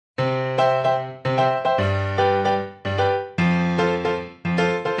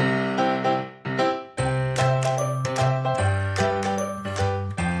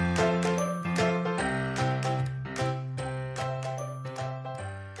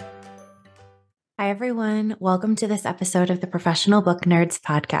Hi, everyone. Welcome to this episode of the Professional Book Nerds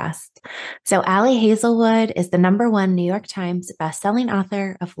podcast. So, Ali Hazelwood is the #1 New York Times bestselling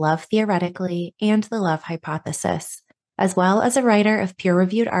author of Love Theoretically and The Love Hypothesis, as well as a writer of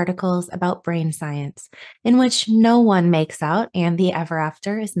peer-reviewed articles about brain science, in which no one makes out and the ever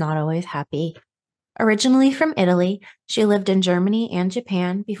after is not always happy. Originally from Italy, she lived in Germany and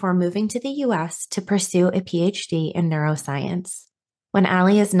Japan before moving to the US to pursue a PhD in neuroscience. When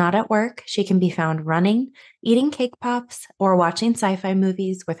Ali is not at work, she can be found running, eating cake pops, or watching sci-fi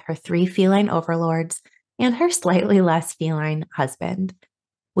movies with her 3 feline overlords and her slightly less feline husband.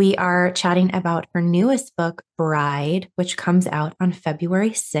 We are chatting about her newest book, Bride, which comes out on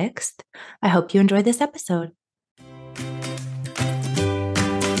February 6th. I hope you enjoy this episode.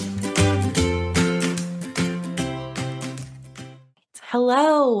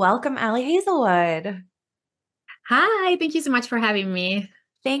 Hello, welcome, Ali Hazelwood. Hi, thank you so much for having me.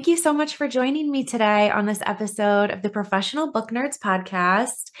 Thank you so much for joining me today on this episode of the Professional Book Nerds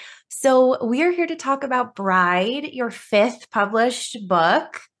podcast. So, we are here to talk about Bride, your 5th published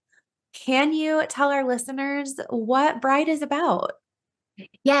book. Can you tell our listeners what Bride is about?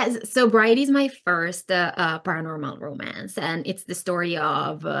 Yes, so Bride is my first paranormal romance, and it's the story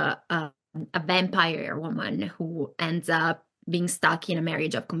of a vampire woman who ends up being stuck in a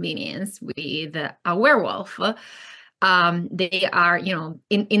marriage of convenience with a werewolf. They are,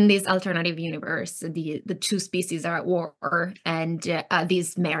 in this alternative universe, the 2 species are at war, and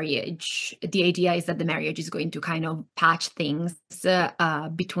this marriage, the idea is that the marriage is going to kind of patch things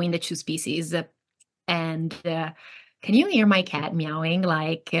between the 2 species. And can you hear my cat meowing? No,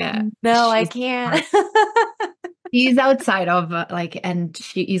 I can't. She's outside of and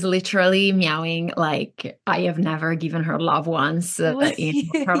she is literally meowing like I have never given her love once in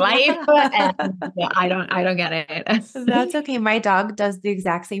her life, Yeah. and I don't get it. That's okay. My dog does the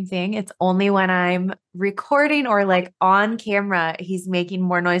exact same thing. It's only when I'm recording or like on camera, he's making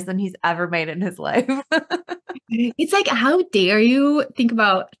more noise than he's ever made in his life. It's like, how dare you think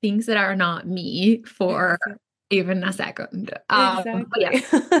about things that are not me for even a second? But yeah.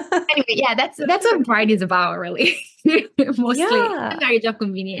 Exactly. Anyway, yeah, that's what Bride is about, really. Mostly a Yeah. marriage of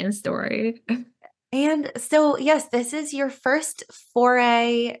convenience story. And so, yes, this is your first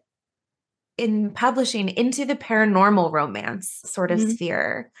foray in publishing into the paranormal romance sort of Mhm.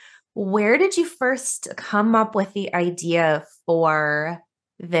 sphere. Where did you first come up with the idea for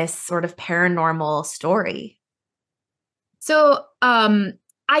this sort of paranormal story? So,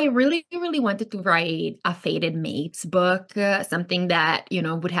 I really, really wanted to write a fated mates book, something that,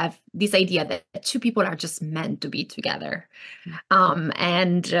 would have this idea that 2 people are just meant to be together.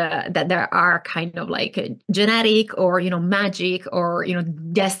 And that there are kind of like genetic or, magic or,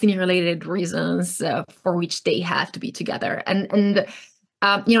 destiny related reasons for which they have to be together. And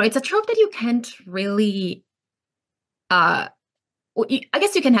it's a trope that you can't really, uh, I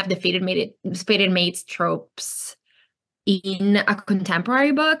guess you can have the fated mates tropes in a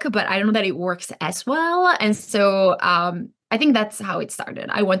contemporary book, but I don't know that it works as well. And so I think that's how it started.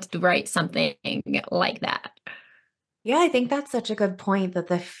 I wanted to write something like that. Yeah, I think that's such a good point that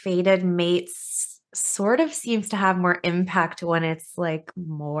the fated mates sort of seems to have more impact when it's like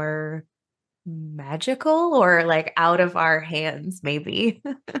more magical or like out of our hands, maybe.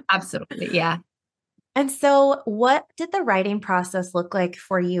 Absolutely. Yeah. And so, what did the writing process look like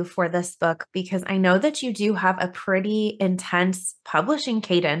for you for this book? Because I know that you do have a pretty intense publishing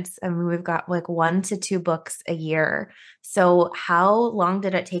cadence. I mean, we've got like 1 to 2 books a year. So, how long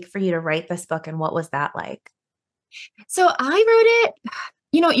did it take for you to write this book, and what was that like? So I wrote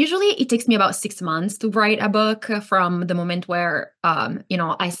it, usually it takes me about 6 months to write a book from the moment where,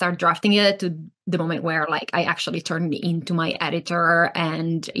 I start drafting it to the moment where like I actually turn it into my editor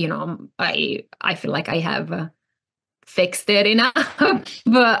and, I feel like I have fixed it enough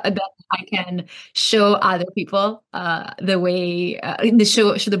but that I can show other people the way,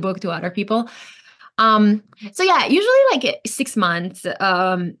 show the book to other people. Um, so yeah, usually like 6 months.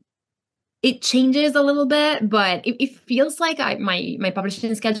 It changes a little bit, but it feels like my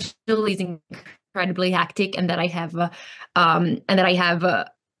publishing schedule is incredibly hectic, and that I have a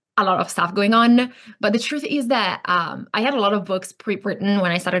lot of stuff going on. But the truth is that I had a lot of books pre-written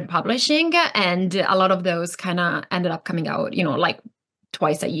when I started publishing, and a lot of those kind of ended up coming out, like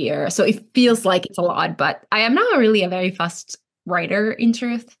twice a year. So it feels like it's a lot, but I am not really a very fast writer, in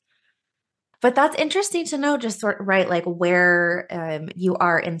truth. But that's interesting to know, just sort of, right, like where you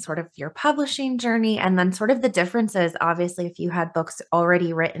are in sort of your publishing journey, and then sort of the differences, obviously, if you had books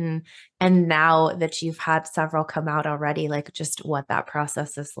already written and now that you've had several come out already, like just what that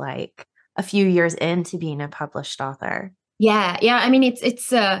process is like a few years into being a published author. Yeah, yeah. I mean,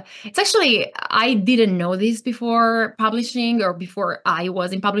 it's actually I didn't know this before publishing or before I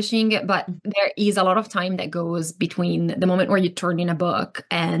was in publishing, but there is a lot of time that goes between the moment where you turn in a book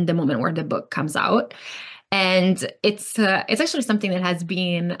and the moment where the book comes out. And it's actually something that has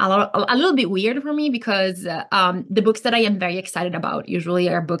been a little bit weird for me because the books that I am very excited about usually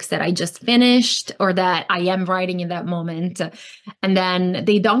are books that I just finished or that I am writing in that moment, and then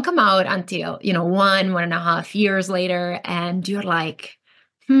they don't come out until 1.5 years later, and you're like,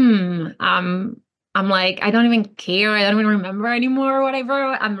 I'm like, I don't even care. I don't even remember anymore what I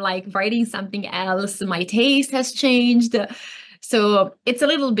wrote. I'm like writing something else. My taste has changed. So it's a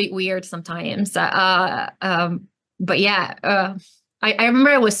little bit weird sometimes. But yeah, I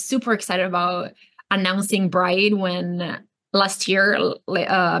remember I was super excited about announcing Bride when last year,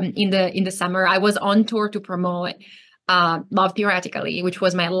 in the summer, I was on tour to promote Love Theoretically, which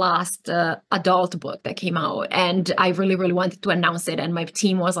was my last adult book that came out. And I really, really wanted to announce it. And my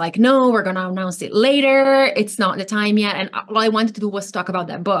team was like, no, we're going to announce it later. It's not the time yet. And all I wanted to do was talk about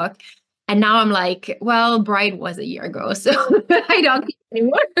that book. And now I'm like, well, Bride was a year ago, so I don't care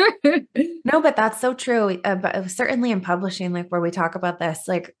anymore. No, but that's so true. But certainly in publishing, like where we talk about this,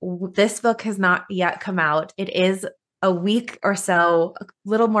 like this book has not yet come out. It is a week or so, a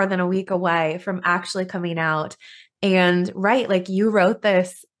little more than a week away from actually coming out. And right, like you wrote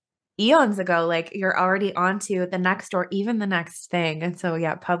this eons ago, like you're already on to the next or even the next thing. And so,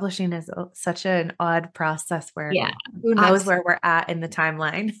 yeah, publishing is such an odd process where Yeah, who knows abs- where we're at in the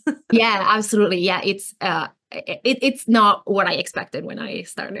timeline. yeah, absolutely. Yeah, it's not what I expected when I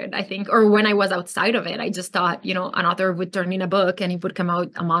started, I think, or when I was outside of it. I just thought, an author would turn in a book and it would come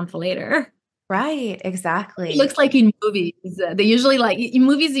out a month later. Right, It exactly. looks like in movies. They usually like in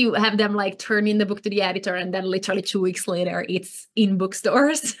movies you have them like turn in the book to the editor and then literally 2 weeks later it's in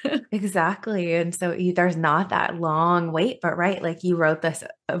bookstores. Exactly. And so there's not that long wait, but right, like you wrote this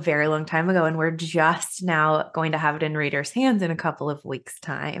a very long time ago, and we're just now going to have it in readers' hands in a couple of weeks'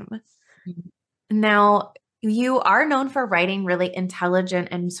 time. Now, you are known for writing really intelligent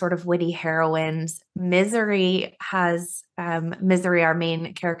and sort of witty heroines. Misery, our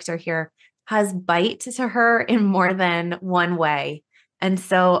main character here, has bite to her in more than one way. And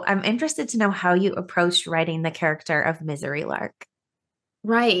so I'm interested to know how you approached writing the character of Misery Lark.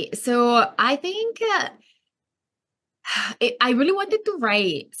 Right. So I think I really wanted to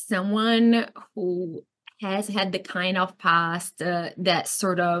write someone who has had the kind of past that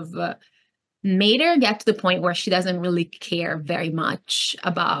sort of made her get to the point where she doesn't really care very much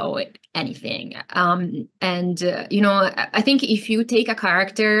about anything. I think if you take a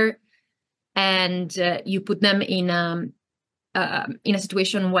character and you put them in a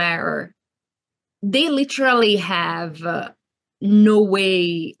situation where they literally have no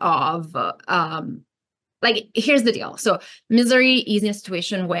way of like, here's the deal. So Misery is in a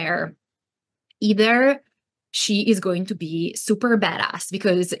situation where either she is going to be super badass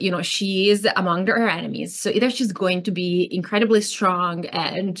because she is among her enemies, so either she's going to be incredibly strong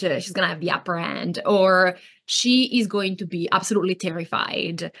and she's going to have the upper hand, or she is going to be absolutely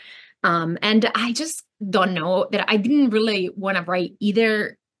terrified. And I just don't know that I didn't really want to write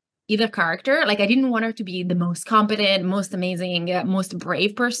either character. Like, I didn't want her to be the most competent, most amazing, most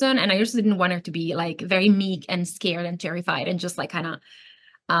brave person, and I also didn't want her to be like very meek and scared and terrified and just like kind of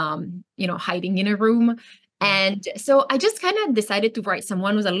hiding in a room. Yeah. And so I just kind of decided to write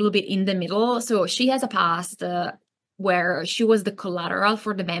someone who's a little bit in the middle. So she has a past where she was the collateral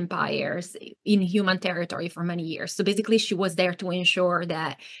for the vampires in human territory for many years. So basically, she was there to ensure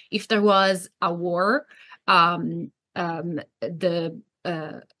that if there was a war, the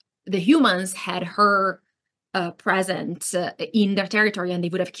humans had her present in their territory and they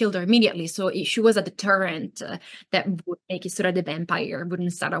would have killed her immediately. So she was a deterrent that would make it so that the vampire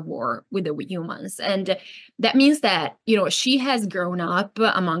wouldn't start a war with the humans. And that means that, she has grown up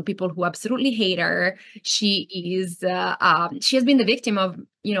among people who absolutely hate her. She has been the victim of,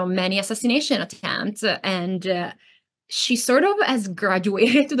 many assassination attempts, and she sort of has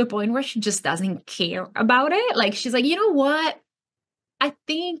graduated to the point where she just doesn't care about it. Like, she's like, you know what? I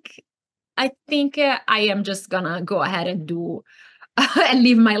think I am just gonna go ahead and do and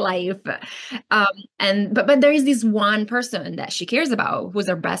live my life. But there is this one person that she cares about, who's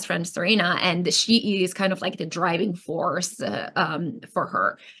her best friend Serena, and she is kind of like the driving force for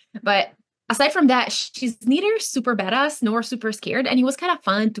her. But aside from that, she's neither super badass nor super scared. And it was kind of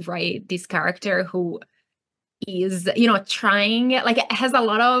fun to write this character who is, trying, like, has a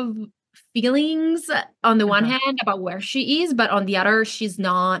lot of feelings on the one Uh-huh. hand about where she is, but on the other, she's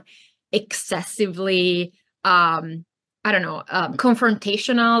not excessively, I don't know,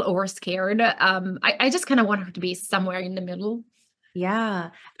 confrontational or scared. I just kind of want her to be somewhere in the middle.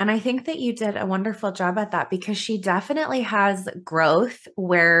 Yeah. And I think that you did a wonderful job at that because she definitely has growth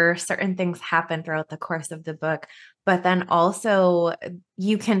where certain things happen throughout the course of the book. But then also,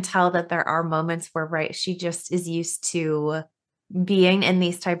 you can tell that there are moments where, right, she just is used to being in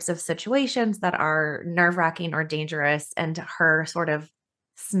these types of situations that are nerve-wracking or dangerous. And her sort of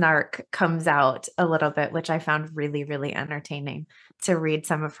snark comes out a little bit, which I found really, really entertaining to read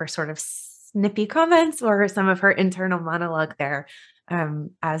some of her sort of snippy comments or some of her internal monologue there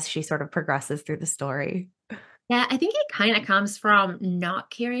as she sort of progresses through the story. Yeah, I think it kind of comes from not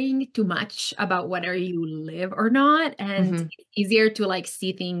caring too much about whether you live or not, and Hmm. it's easier to like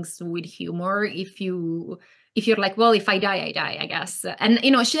see things with humor if you're like, well, if I die, I die, I guess. And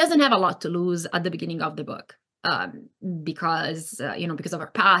she doesn't have a lot to lose at the beginning of the book, because because of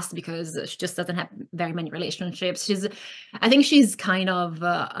her past, because she just doesn't have very many relationships. I think she's kind of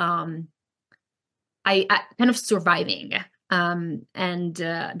I kind of surviving. And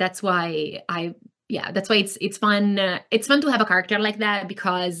that's why that's why it's fun. It's fun to have a character like that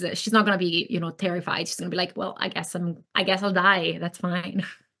because she's not gonna be, terrified. She's gonna be like, well, I guess I'll die. That's fine.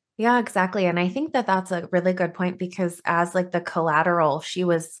 Yeah, exactly. And I think that that's a really good point because as like the collateral, she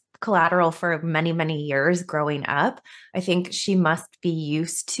was collateral for many, many years growing up. I think she must be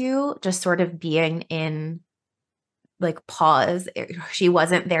used to just sort of being in like pause. She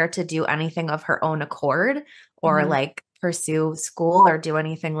wasn't there to do anything of her own accord or Hmm. like pursue school or do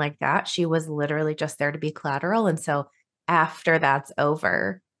anything like that. She was literally just there to be collateral. And so after that's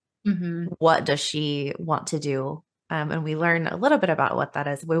over, Hmm. what does she want to do? And we learn a little bit about what that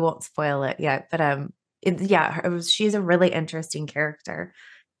is. We won't spoil it yet, but she's a really interesting character.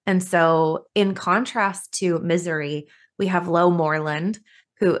 And so, in contrast to Misery, we have Lo Moreland,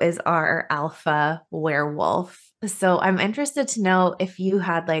 who is our alpha werewolf. So, I'm interested to know if you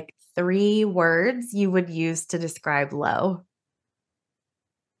had like 3 words you would use to describe Lo,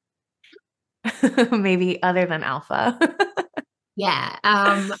 maybe other than alpha. Yeah.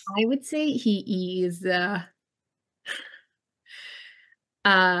 I would say he is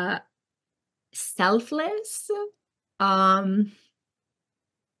uh selfless. Um,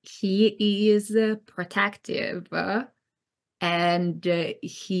 he is protective, and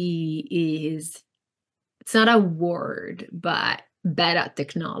he is, it's not a word, but bad at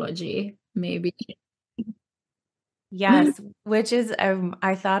technology, maybe. Yes, which is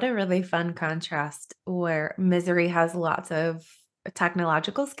I thought a really fun contrast where Misery has lots of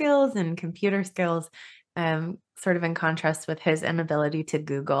technological skills and computer skills, sort of in contrast with his inability to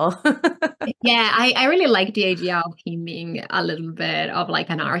Google. Yeah, I really like the idea of him being a little bit of like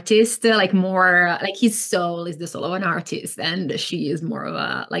an artist, like more like his soul is the soul of an artist, and she is more of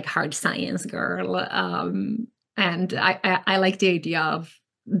a like hard science girl. And I like the idea of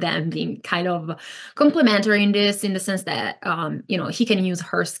them being kind of complementary in this, in the sense that he can use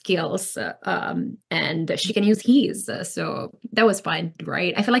her skills, and she can use his. So that was fun,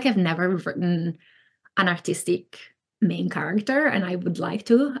 right? I feel like I've never written an artistic main character, and I would like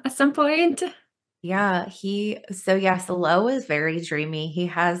to at some point. Yeah, yes, Lo is very dreamy. He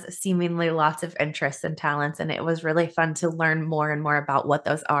has seemingly lots of interests and talents, and it was really fun to learn more and more about what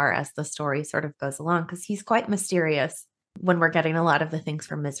those are as the story sort of goes along, because he's quite mysterious when we're getting a lot of the things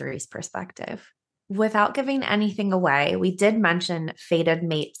from Misery's perspective. Without giving anything away, we did mention fated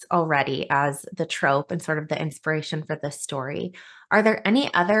mates already as the trope and sort of the inspiration for this story. Are there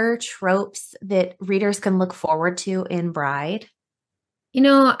any other tropes that readers can look forward to in Bride?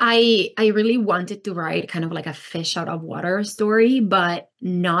 I really wanted to write kind of like a fish out of water story, but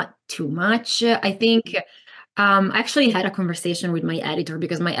not too much. I think I actually had a conversation with my editor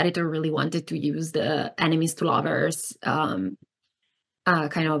because my editor really wanted to use the enemies to lovers kind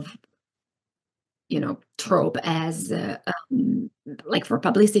of trope as like for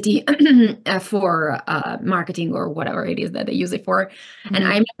publicity, for marketing or whatever it is that they use it for. And I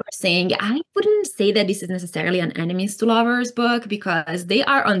Mhm. remember saying, I wouldn't say that this is necessarily an enemies to lovers book because they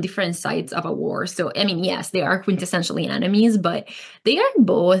are on different sides of a war. So, I mean, yes, they are quintessentially enemies, but they are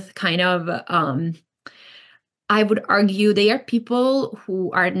both kind of, I would argue, they are people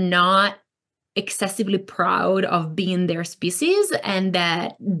who are not excessively proud of being their species, and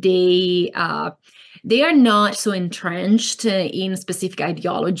that they are not so entrenched in specific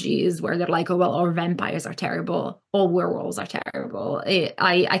ideologies where they're like, oh well, all vampires are terrible, all werewolves are terrible.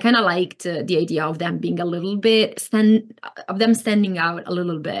 I kind of liked the idea of them being a little bit of them standing out a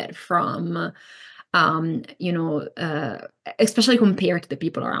little bit from you know, especially compared to the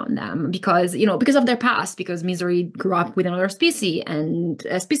people around them, because, you know, because of their past, because Misery grew up with another species,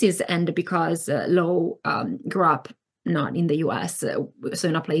 and because Lo grew up not in the US, so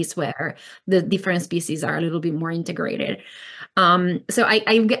in a place where the different species are a little bit more integrated. So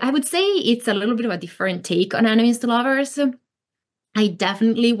I would say it's a little bit of a different take on enemies to lovers. I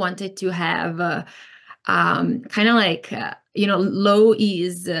definitely wanted to have kind of like you know, Lo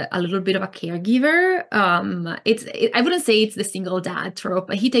is a little bit of a caregiver. I wouldn't say it's the single dad trope,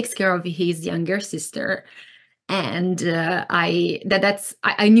 but he takes care of his younger sister, and I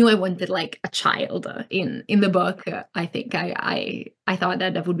knew I wanted like a child in the book. I think I thought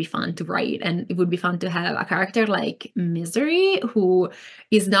that that would be fun to write, and it would be fun to have a character like Misery, who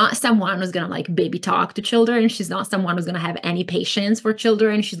is not someone who's gonna like baby talk to children. She's not someone who's gonna have any patience for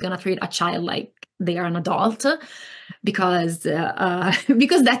children. She's gonna treat a child like they are an adult, because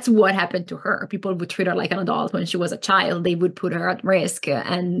because that's what happened to her. People would treat her like an adult when she was a child. They would put her at risk,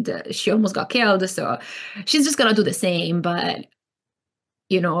 and she almost got killed. So she's just gonna do the same. But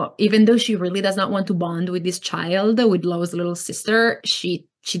you know, even though she really does not want to bond with this child, with Lo's little sister, she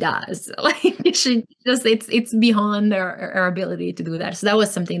does. Like she just it's beyond her ability to do that. So that was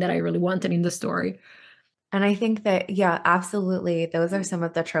something that I really wanted in the story. And I think that, yeah, absolutely. Those are some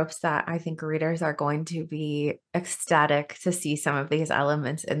of the tropes that I think readers are going to be ecstatic to see some of these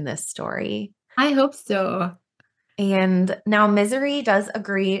elements in this story. I hope so. And now Misery does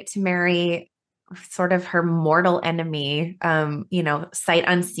agree to marry sort of her mortal enemy, you know, sight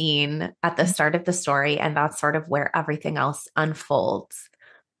unseen at the start of the story. And that's sort of where everything else unfolds.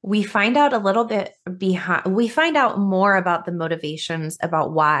 We find out a little bit we find out more about the motivations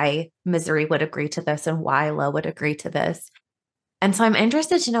about why Misery would agree to this and why Lo would agree to this. And so I'm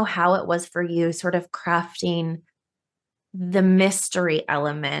interested to know how it was for you sort of crafting the mystery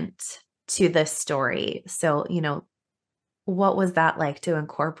element to this story. So, you know, what was that like to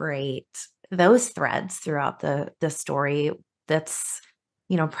incorporate those threads throughout the story that's,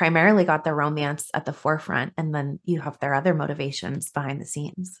 you know, primarily got the romance at the forefront, and then you have their other motivations behind the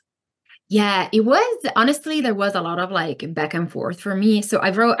scenes? Yeah, it was honestly, there was a lot of like back and forth for me. So I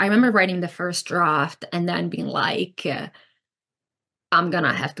remember writing the first draft and then being like, I'm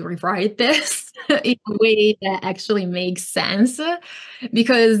gonna have to rewrite this in a way that actually makes sense,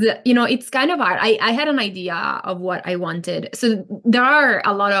 because you know, it's kind of hard. I had an idea of what I wanted. So there are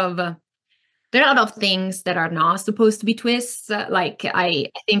a lot of things that are not supposed to be twists. Like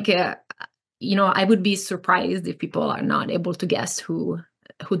I think you know, I would be surprised if people are not able to guess who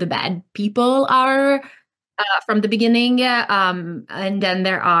the bad people are from the beginning. And then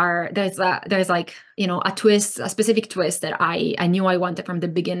there's like, you know, a specific twist that I knew I wanted from the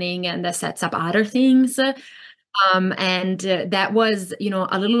beginning, and that sets up other things. And that was, you know,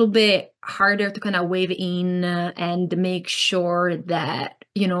 a little bit harder to kind of wave in and make sure that,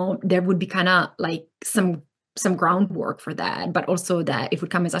 you know, there would be kind of like some groundwork for that, but also that it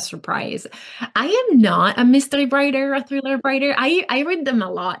would come as a surprise. I am not a mystery writer, a thriller writer. I read them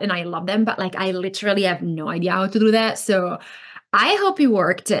a lot and I love them, but like I literally have no idea how to do that. So I hope it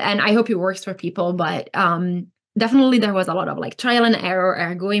worked, and I hope it works for people, but definitely there was a lot of like trial and error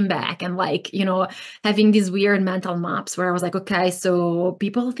and going back and like, you know, having these weird mental maps where I was like, okay, so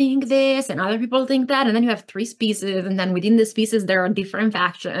people think this and other people think that, and then you have three species, and then within the species there are different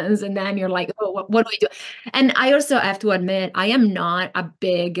factions, and then you're like, oh, what do I do? And I also have to admit, I am not a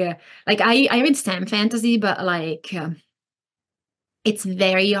big like I read Sam fantasy, but like it's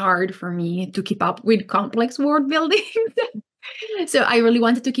very hard for me to keep up with complex world building. So I really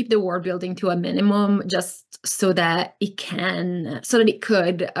wanted to keep the world building to a minimum, just so that it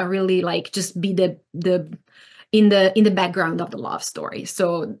could really like just be the in the background of the love story.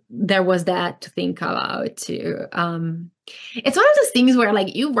 So there was that to think about too. It's one of those things where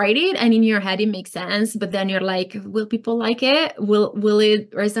like you write it and in your head it makes sense, but then you're like, will people like it? Will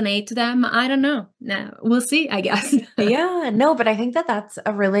it resonate to them? I don't know. No, we'll see, I guess. Yeah, no, but I think that that's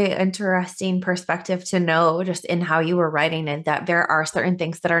a really interesting perspective to know just in how you were writing it, that there are certain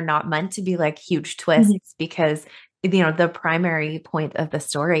things that are not meant to be like huge Mhm. twists because, you know, the primary point of the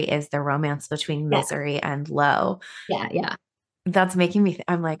story is the romance between Yeah, Misery and Lo. yeah, yeah. That's making me,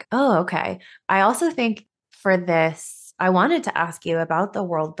 I'm like, oh, okay. I also think for this, I wanted to ask you about the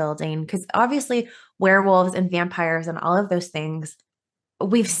world building because obviously werewolves and vampires and all of those things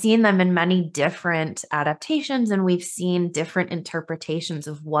we've seen them in many different adaptations and we've seen different interpretations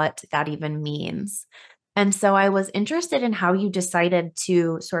of what that even means. And so I was interested in how you decided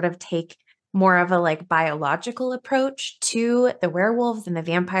to sort of take more of a like biological approach to the werewolves and the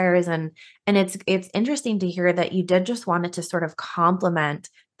vampires, and it's interesting to hear that you did just want it to sort of complement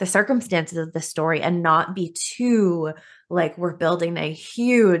the circumstances of the story and not be too like we're building a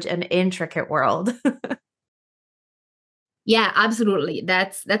huge and intricate world. Yeah, absolutely.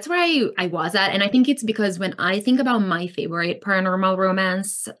 That's where I was at. And I think it's because when I think about my favorite paranormal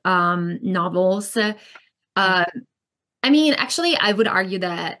romance novels, I mean, actually, I would argue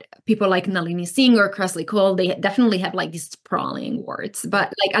that people like Nalini Singh or Kresley Cole, they definitely have like these sprawling words.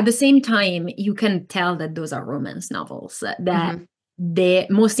 But like at the same time, you can tell that those are romance novels. That Mhm. the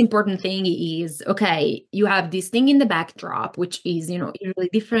most important thing is, okay, you have this thing in the backdrop, which is, usually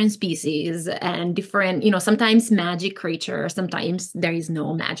different species and different, sometimes magic creatures, sometimes there is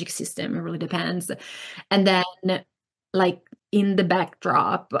no magic system. It really depends. And then like in the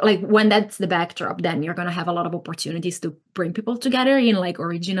backdrop, like when that's the backdrop, then you're gonna have a lot of opportunities to bring people together in like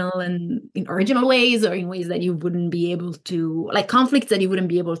original ways, or in ways that you wouldn't be able to, like conflicts that you wouldn't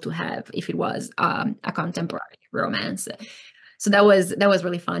be able to have if it was a contemporary romance. So that was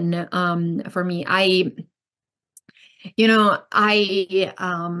really fun for me.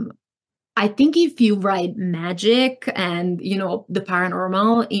 I think if you write magic and the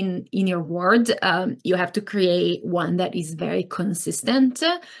paranormal in your world, you have to create one that is very consistent.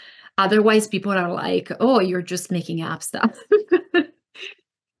 Otherwise, people are like, "Oh, you're just making up stuff."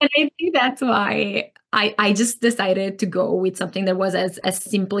 And I think that's why I just decided to go with something that was as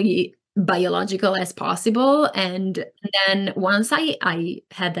simply biological as possible. And then once I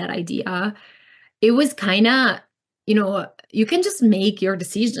had that idea, it was kind of, you can just make your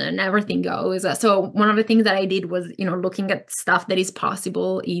decision, everything goes. So one of the things that I did was, looking at stuff that is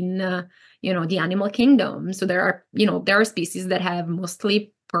possible in, the animal kingdom. So there are species that have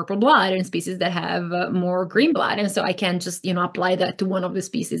mostly purple blood and species that have more green blood. And so I can just, apply that to one of the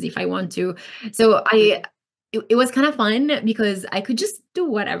species if I want to. So it was kind of fun because I could just do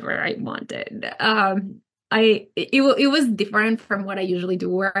whatever I wanted. It was different from what I usually do,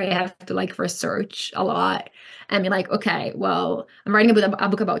 where I have to like research a lot and be like, okay, well, I'm writing a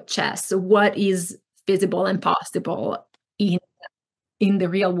book about chess. So what is feasible and possible in the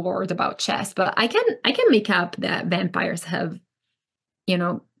real world about chess? But I can make up that vampires have, you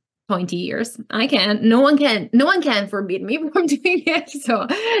know, pointy ears. I can. No one can forbid me from doing it. So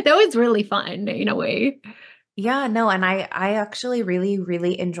that was really fun in a way. Yeah, no, and I actually really,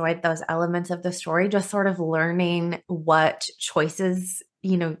 really enjoyed those elements of the story, just sort of learning what choices,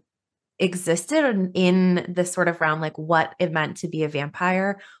 existed in this sort of realm, like what it meant to be a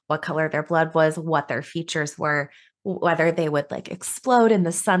vampire, what color their blood was, what their features were, whether they would like explode in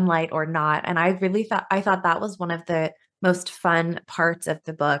the sunlight or not. And I thought that was one of the most fun parts of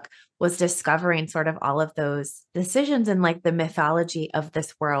the book, was discovering sort of all of those decisions and like the mythology of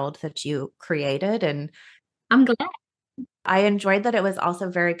this world that you created. And I'm glad. I enjoyed that it was also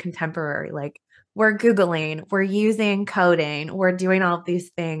very contemporary. Like we're Googling, we're using coding, we're doing all of these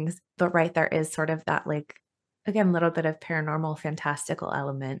things. But right, there is sort of that like, again, a little bit of paranormal fantastical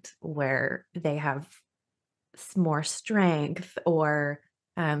element where they have more strength or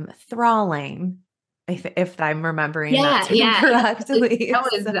thralling, if I'm remembering that Yeah, term yeah, yeah. correctly. That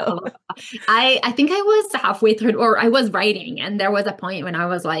was So I think I was halfway through, or I was writing, and there was a point when I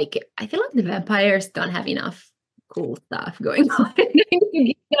was like, I feel like the vampires don't have enough cool stuff going on. I need to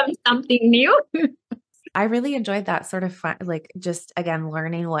give them something new. I really enjoyed that sort of fun, like just again,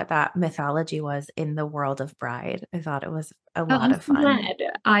 learning what that mythology was in the world of Bride. I thought it was a Oh, lot I'm of so fun. glad.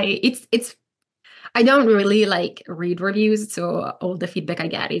 It's I don't really like read reviews, so all the feedback I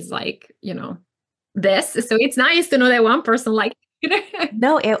get is like, this. So it's nice to know that one person like it.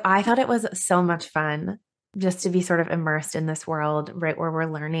 No, I thought it was so much fun just to be sort of immersed in this world, right, where we're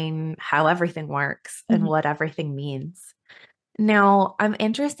learning how everything works and Mhm. what everything means. Now, I'm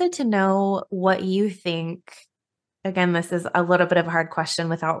interested to know what you think. Again, this is a little bit of a hard question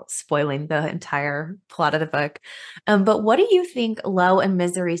without spoiling the entire plot of the book. But what do you think Lo and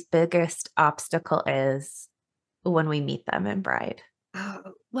Misery's biggest obstacle is when we meet them in Bride?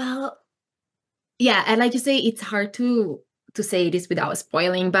 Oh, well, yeah, and like you say, it's hard to say this without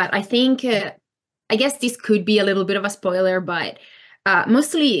spoiling, but I think I guess this could be a little bit of a spoiler, but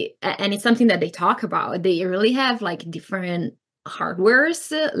mostly, and it's something that they talk about. They really have like different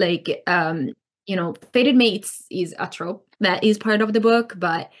hardwares, like fated mates is a trope that is part of the book,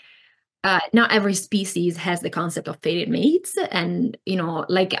 but not every species has the concept of fated mates, and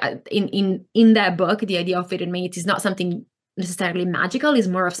like in that book, the idea of fated mates is not something necessarily magical, is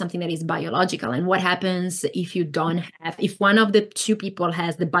more of something that is biological. And what happens if you don't have, if one of the two people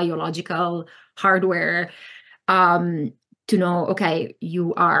has the biological hardware, um, to know, okay,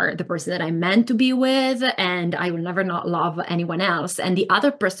 you are the person that I'm meant to be with, and I will never not love anyone else. And the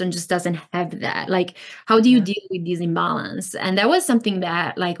other person just doesn't have that. Like, how do you Yeah. deal with this imbalance? And that was something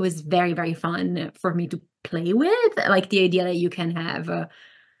that like was very, very fun for me to play with. Like the idea that you can have, a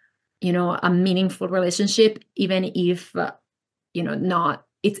meaningful relationship, even if, not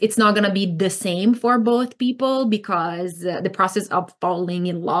it's not going to be the same for both people, because the process of falling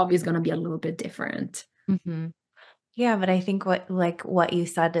in love is going to be a little bit different. Hmm. Yeah, but I think what you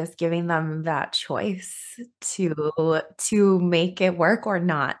said is giving them that choice to make it work or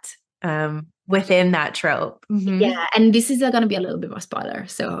not, within that trope. Hmm. Yeah, and this is going to be a little bit more spoiler,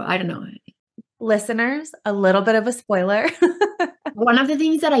 so I don't know. Listeners, a little bit of a spoiler. One of the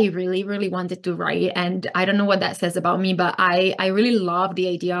things that I really, really wanted to write, and I don't know what that says about me, but I really love the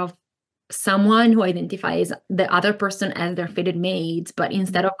idea of someone who identifies the other person as their fated mate, but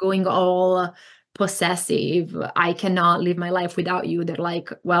instead of going all possessive, I cannot live my life without you. They're like,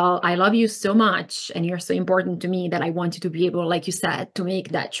 well, I love you so much and you're so important to me that I want you to be able, like you said, to make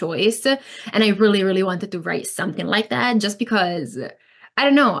that choice. And I really, really wanted to write something like that, just because I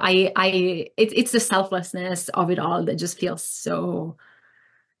don't know, it's the selflessness of it all that just feels so.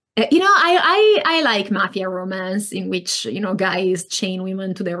 I like mafia romance in which, guys chain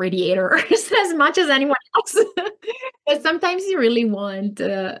women to the radiators as much as anyone else. But sometimes you really want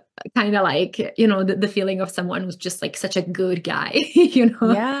kind of like, the feeling of someone who's just like such a good guy,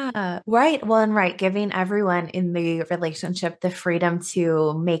 Yeah, right. Well, and right, giving everyone in the relationship the freedom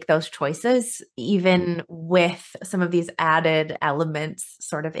to make those choices, even with some of these added elements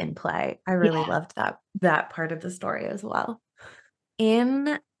sort of in play. I really Yeah. loved that part of the story as well.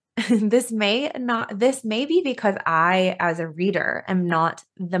 In this may be because I, as a reader, am not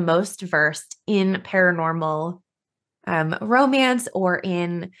the most versed in paranormal romance or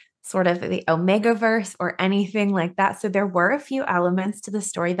in sort of the Omega verse or anything like that. So there were a few elements to the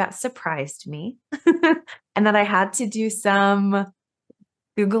story that surprised me and that I had to do some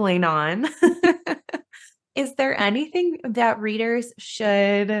Googling on. Is there anything that readers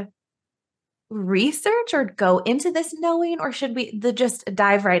should research or go into this knowing, or should we just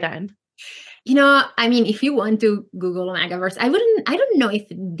dive right in? I mean, if you want to Google Omegaverse, I don't know if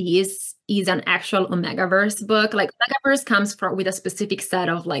this is an actual Omegaverse book. Like Omegaverse comes from with a specific set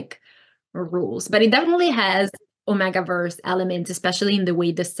of like rules, but it definitely has Omegaverse elements, especially in the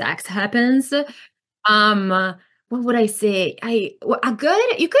way the sex happens. What would I say?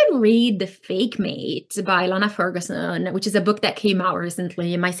 You could read The Fake Mate by Lana Ferguson, which is a book that came out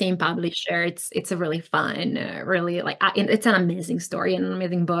recently, my same publisher. It's a really fun, really like it's an amazing story and an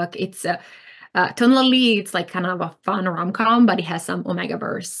amazing book. It's tonally, it's like kind of a fun rom-com, but it has some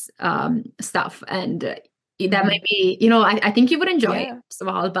Omegaverse stuff, and that might Mhm. be, I think you would enjoy it, Yeah. first of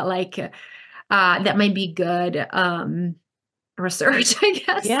all, but like that might be good research, I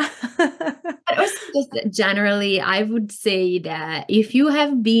guess. Yeah. But also just generally, I would say that if you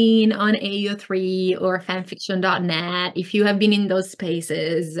have been on AO3 or fanfiction.net, if you have been in those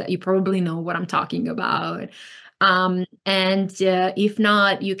spaces, you probably know what I'm talking about. And if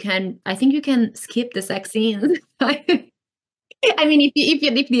not, I think you can skip the sex scenes. I mean,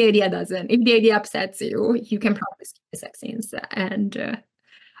 if the idea doesn't, if the idea upsets you, you can probably skip the sex scenes. And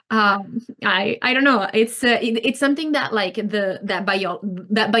I don't know. It's something that like that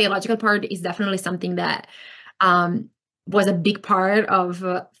biological part is definitely something that um was a big part of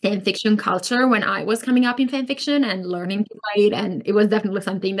fan fiction culture when I was coming up in fan fiction and learning to write, and it was definitely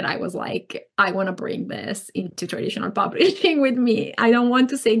something that I was like, I want to bring this into traditional publishing with me. I don't want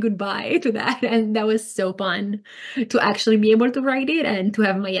to say goodbye to that, and that was so fun to actually be able to write it and to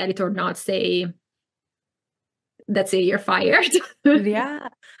have my editor not say, "That's it, you're fired." Yeah.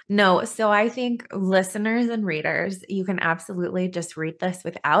 No, so I think listeners and readers, you can absolutely just read this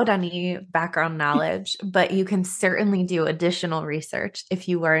without any background knowledge, but you can certainly do additional research if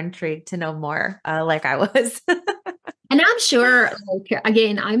you were intrigued to know more, like I was. And I'm sure, like,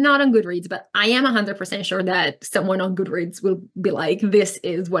 again, I'm not on Goodreads, but I am 100% sure that someone on Goodreads will be like, this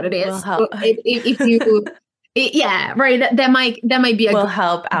is what it Will is. So help. if you, yeah, right, that might be a Will good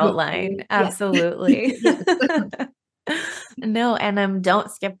help book. outline. Yeah. Absolutely. Yes. No, and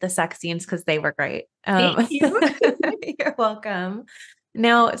don't skip the sex scenes because they were great. Thank you. You're welcome.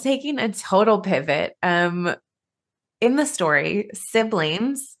 Now, taking a total pivot, in the story,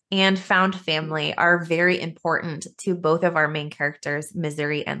 siblings and found family are very important to both of our main characters,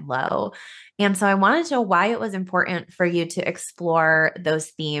 Misery and Lo. And so I wanted to know why it was important for you to explore those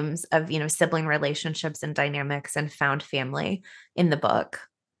themes of, sibling relationships and dynamics and found family in the book.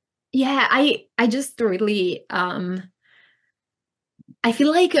 Yeah, I just really I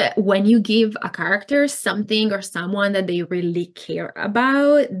feel like when you give a character something or someone that they really care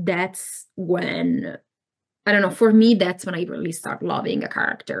about, that's when, I don't know, for me, that's when I really start loving a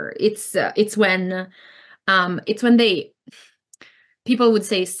character. It's when they, people would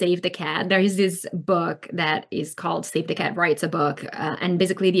say save the cat. There is this book that is called Save the Cat Writes a Book. And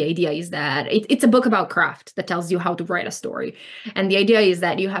basically the idea is that it's a book about craft that tells you how to write a story. And the idea is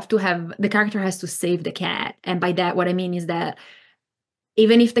that the character has to save the cat. And by that, what I mean is that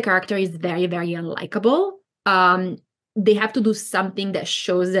even if the character is very, very unlikable, they have to do something that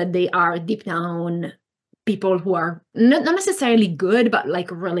shows that they are deep down people who are not necessarily good, but like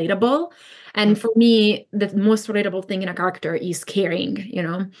relatable. And for me, the most relatable thing in a character is caring,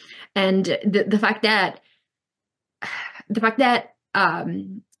 and the fact that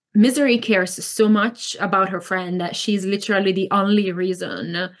Misery cares so much about her friend that she's literally the only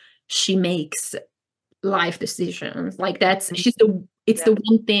reason she makes life decisions. Like it's the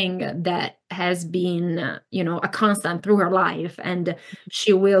one thing that has been a constant through her life, and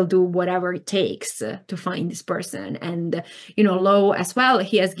she will do whatever it takes to find this person. And Lo as well,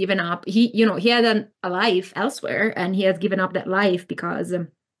 he has given up, he had a life elsewhere, and he has given up that life because of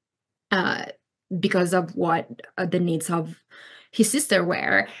what the needs of his sister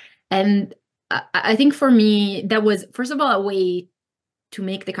were. And I think for me that was, first of all, a way to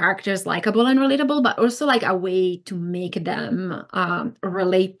make the characters likable and relatable, but also like a way to make them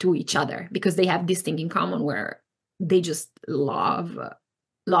relate to each other, because they have this thing in common where they just love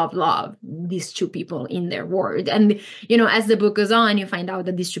these two people in their world. And as the book goes on, you find out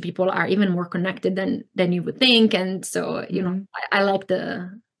that these two people are even more connected than you would think. And so I like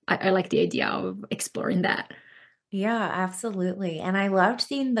the idea of exploring that. Yeah, absolutely. And I loved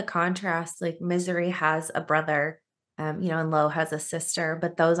seeing the contrast. Like Misery has a brother, and Lo has a sister,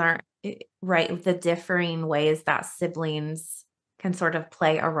 but those aren't right. The differing ways that siblings can sort of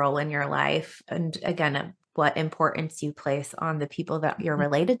play a role in your life. And again, what importance you place on the people that you're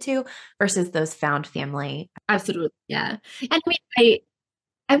related to versus those found family. Absolutely. Yeah. And I mean,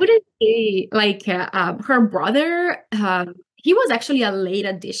 I wouldn't say like her brother. He was actually a late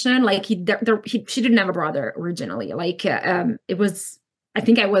addition. Like she didn't have a brother originally. Like it was. I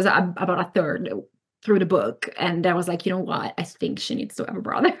think I was about a third through the book, and I was like, you know what? I think she needs to have a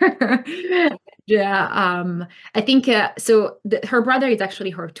brother. Yeah. I think so. Her brother is actually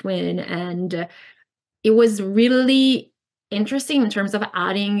her twin, and it was really interesting in terms of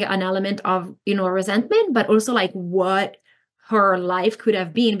adding an element of resentment, but also like what her life could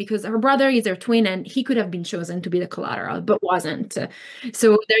have been, because her brother is her twin and he could have been chosen to be the collateral but wasn't.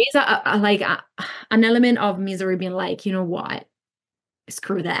 So there is an element of Misery being like, you know what,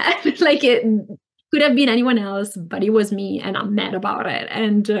 screw that. Like it could have been anyone else, but it was me and I'm mad about it.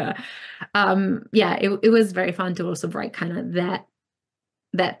 And yeah, it was very fun to also write kind of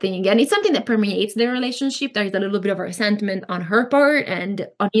that thing. And it's something that permeates their relationship. There is a little bit of resentment on her part, and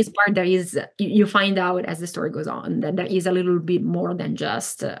on his part there is, you find out as the story goes on that there is a little bit more than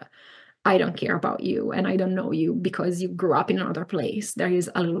just I don't care about you and I don't know you because you grew up in another place. There is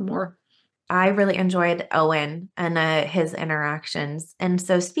a little more. I really enjoyed Owen and his interactions. And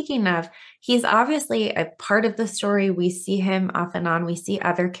so, speaking of, he's obviously a part of the story. We see him off and on. We see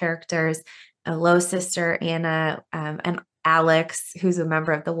other characters, Lo's sister, Anna, and Alex, who's a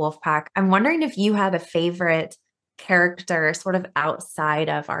member of the Wolf Pack. I'm wondering if you had a favorite character sort of outside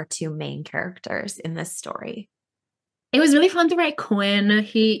of our two main characters in this story. It was really fun to write Quinn.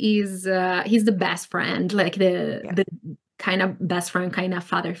 He's the best friend, like the kind of best friend, kind of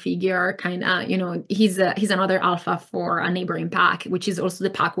father figure, kind of, he's another alpha for a neighboring pack, which is also the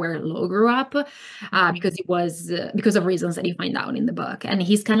pack where Lo grew up, because it was because of reasons that you find out in the book. And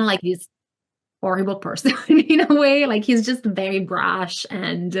he's kind of like this horrible person in a way. Like he's just very brash,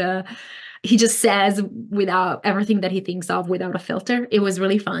 and he just says without everything that he thinks of without a filter. It was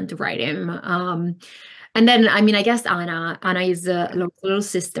really fun to write him. And then, I mean, I guess Anna is Lo's little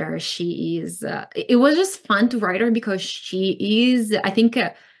sister. She is, it was just fun to write her because I think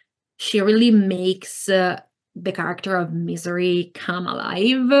she really makes the character of Misery come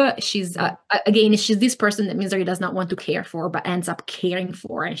alive. Again, she's this person that Misery does not want to care for, but ends up caring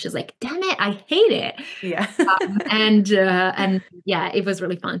for. And she's like, damn it, I hate it. Yeah. And yeah, it was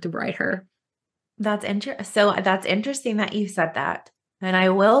really fun to write her. That's interesting. So that's interesting that you said that. And I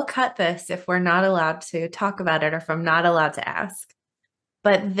will cut this if we're not allowed to talk about it or if I'm not allowed to ask.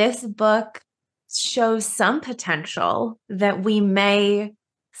 but this book shows some potential that we may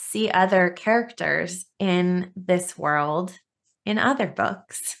see other characters in this world in other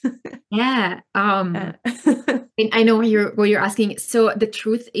books. Yeah. Uh, I know what you're asking. So the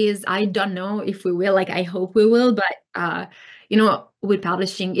truth is, I don't know if we will. Like, I hope we will, but with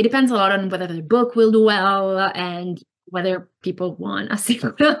publishing, it depends a lot on whether the book will do well and whether people want a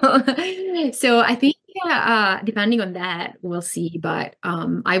sequel. So I think, yeah, depending on that, we'll see. But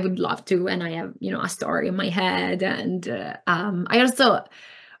I would love to, and I have, a story in my head, and I also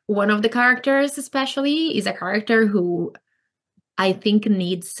one of the characters, especially, is a character who I think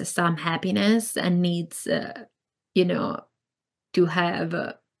needs some happiness and needs, to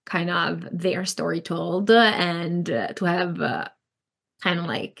have kind of their story told and to have kind of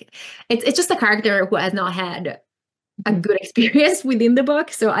like it's just a character who has not had a good experience within the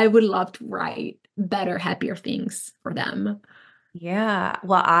book. So I would love to write better, happier things for them. yeah.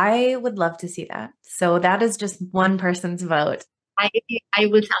 Well, I would love to see that. So that is just one person's vote. I I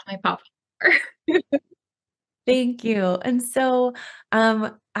will tell my papa. Thank you. And so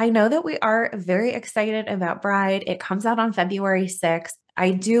I know that we are very excited about Bride. It comes out on February 6th.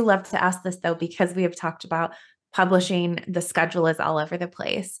 I do love to ask this though, because we have talked about publishing, the schedule is all over the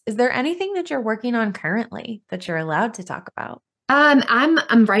place. Is there anything that you're working on currently that you're allowed to talk about?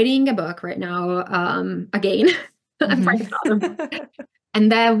 I'm writing a book right now. Again, I'm Mhm. writing another book. And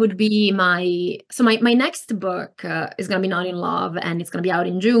that would be my next book is gonna be Not in Love, and it's gonna be out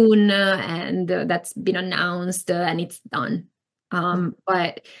in June, and that's been announced, and it's done.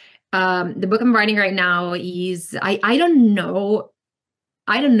 But the book I'm writing right now is I don't know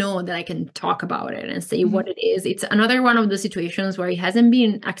that I can talk about it and say what Mhm. it is. It's another one of the situations where it hasn't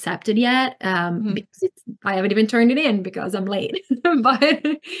been accepted yet, Mhm. because I haven't even turned it in because I'm late. But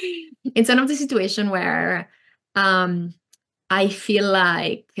it's one of the situation where um, I feel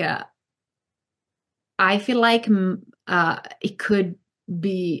like it could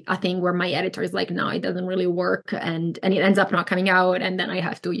be a thing where my editor is like, no, it doesn't really work, and it ends up not coming out, and then I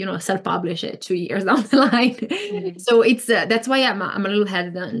have to, self-publish it 2 years down the line. Mhm. So it's that's why I'm a little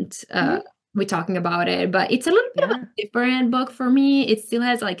hesitant Mhm. with talking about it, but it's a little bit of Yeah. a different book for me. It still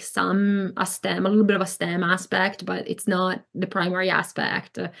has like a little bit of a STEM aspect, but it's not the primary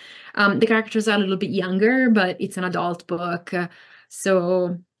aspect. The characters are a little bit younger, but it's an adult book,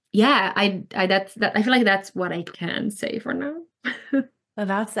 so yeah, I feel like that's what I can say for now. Well,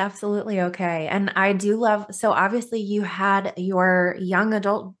 that's absolutely okay. And I do love, so obviously you had your young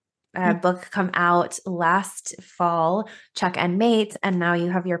adult book come out last fall, Chuck and Mate, and now you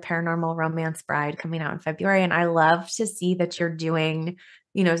have your paranormal romance Bride coming out in February. And I love to see that you're doing,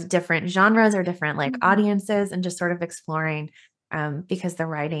 different genres or different like Mhm. audiences and just sort of exploring because the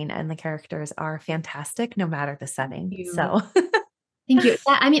writing and the characters are fantastic no matter the setting. You. So Thank you.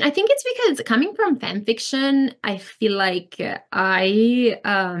 Yeah, I mean, I think it's because coming from fan fiction, I feel like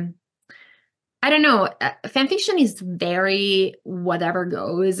I don't know. Fan fiction is very whatever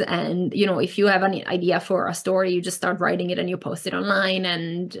goes, and if you have an idea for a story, you just start writing it and you post it online,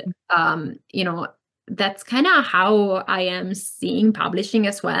 and that's kind of how I am seeing publishing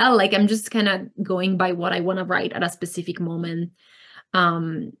as well. Like I'm just kind of going by what I want to write at a specific moment.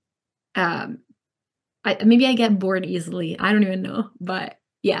 Um, um, maybe I get bored easily. I don't even know, but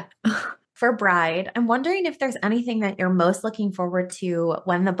yeah. for Bride, I'm wondering if there's anything that you're most looking forward to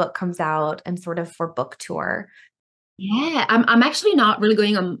when the book comes out and sort of for book tour. Yeah, I'm actually not really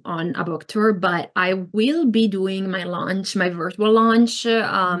going on a book tour, but I will be doing my virtual launch,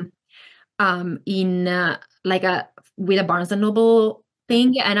 Mhm. in like a with a Barnes and Noble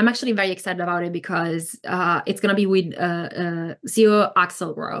thing, and I'm actually very excited about it because it's gonna be with Theo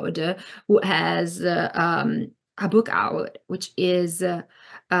Axelrod, who has a book out, which is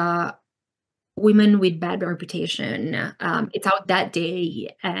uh, Women with Bad Reputation. It's out that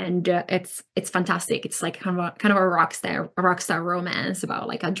day, and it's fantastic. It's like kind of a rock star romance about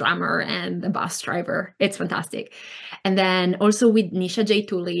like a drummer and a bus driver. It's fantastic. And then also with Nisha J.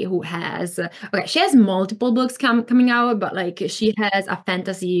 Tooley, who has okay, she has multiple books coming out, but like she has a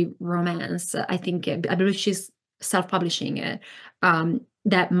fantasy romance. I believe she's self-publishing it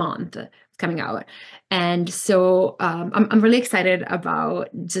that month. It's coming out. And so I'm really excited about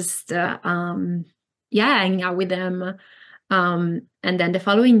just yeah, hanging out with them. And then the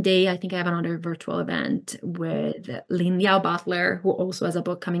following day, I think I have another virtual event with Lynn Liao Butler, who also has a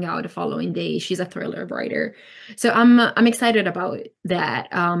book coming out the following day. She's a thriller writer. So I'm excited about that.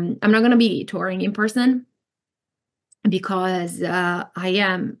 I'm not gonna be touring in person because I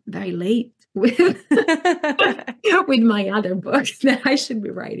am very late with with my other books that I should be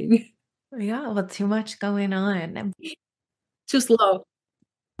writing. Yeah, well, too much going on. Too slow.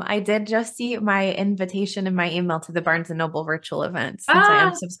 I did just see my invitation in my email to the Barnes and Noble virtual event since I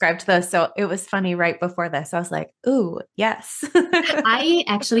am Ah, subscribed to those. So it was funny right before this. I was like, ooh, yes. I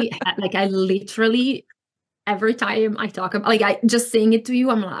actually like I literally every time I talk about like I just saying it to you,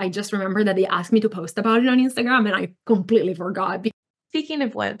 I just remember that they asked me to post about it on Instagram and I completely forgot. Speaking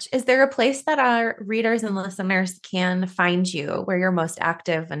of which, is there a place that our readers and listeners can find you where you're most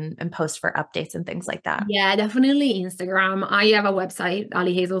active and post for updates and things like that? Yeah, definitely Instagram. I have a website,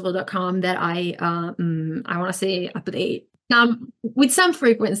 alihazelwood.com, that I want to say update with some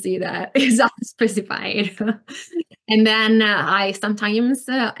frequency that is not specified. And then I sometimes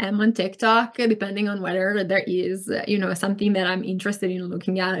am on TikTok, depending on whether there is, something that I'm interested in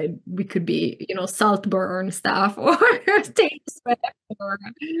looking at. We could be, Saltburn stuff or Taylor Swift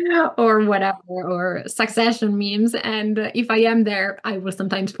or whatever, or Succession memes. And if I am there, I will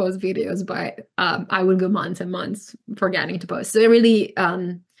sometimes post videos, but I will go months and months forgetting to post. So really,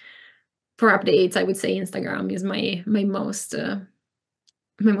 for updates, I would say Instagram is my most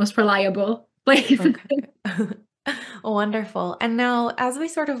reliable place. Okay. Wonderful. And now, as we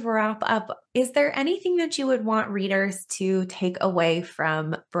sort of wrap up, is there anything that you would want readers to take away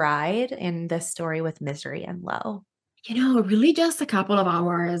from Bride in this story with Misery and Low? Really just a couple of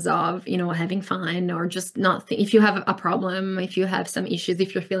hours of, having fun, or just not, if you have a problem, if you have some issues,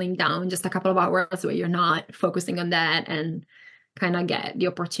 if you're feeling down, just a couple of hours where you're not focusing on that and kind of get the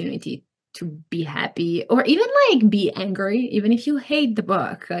opportunity to be happy, or even like be angry, even if you hate the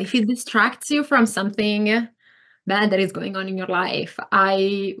book. If it distracts you from something bad that is going on in your life,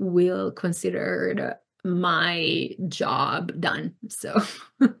 I will consider my job done. So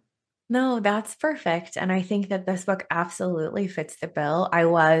No, that's perfect. And I think that this book absolutely fits the bill. I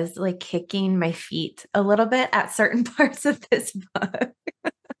was like kicking my feet a little bit at certain parts of this book.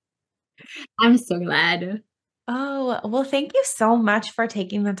 I'm so glad. Oh, well, thank you so much for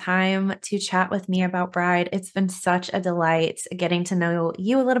taking the time to chat with me about Bride. It's been such a delight getting to know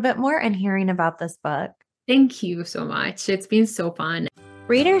you a little bit more and hearing about this book. Thank you so much. It's been so fun.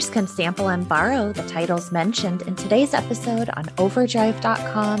 Readers can sample and borrow the titles mentioned in today's episode on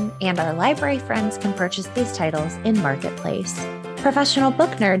overdrive.com, and our library friends can purchase these titles in Marketplace. Professional Book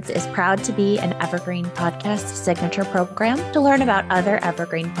Nerds is proud to be an Evergreen Podcast signature program. To learn about other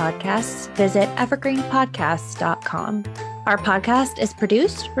Evergreen podcasts, visit evergreenpodcasts.com. Our podcast is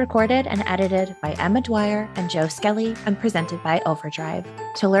produced, recorded, and edited by Emma Dwyer and Joe Skelly and presented by Overdrive.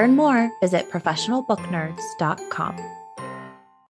 To learn more, visit professionalbooknerds.com.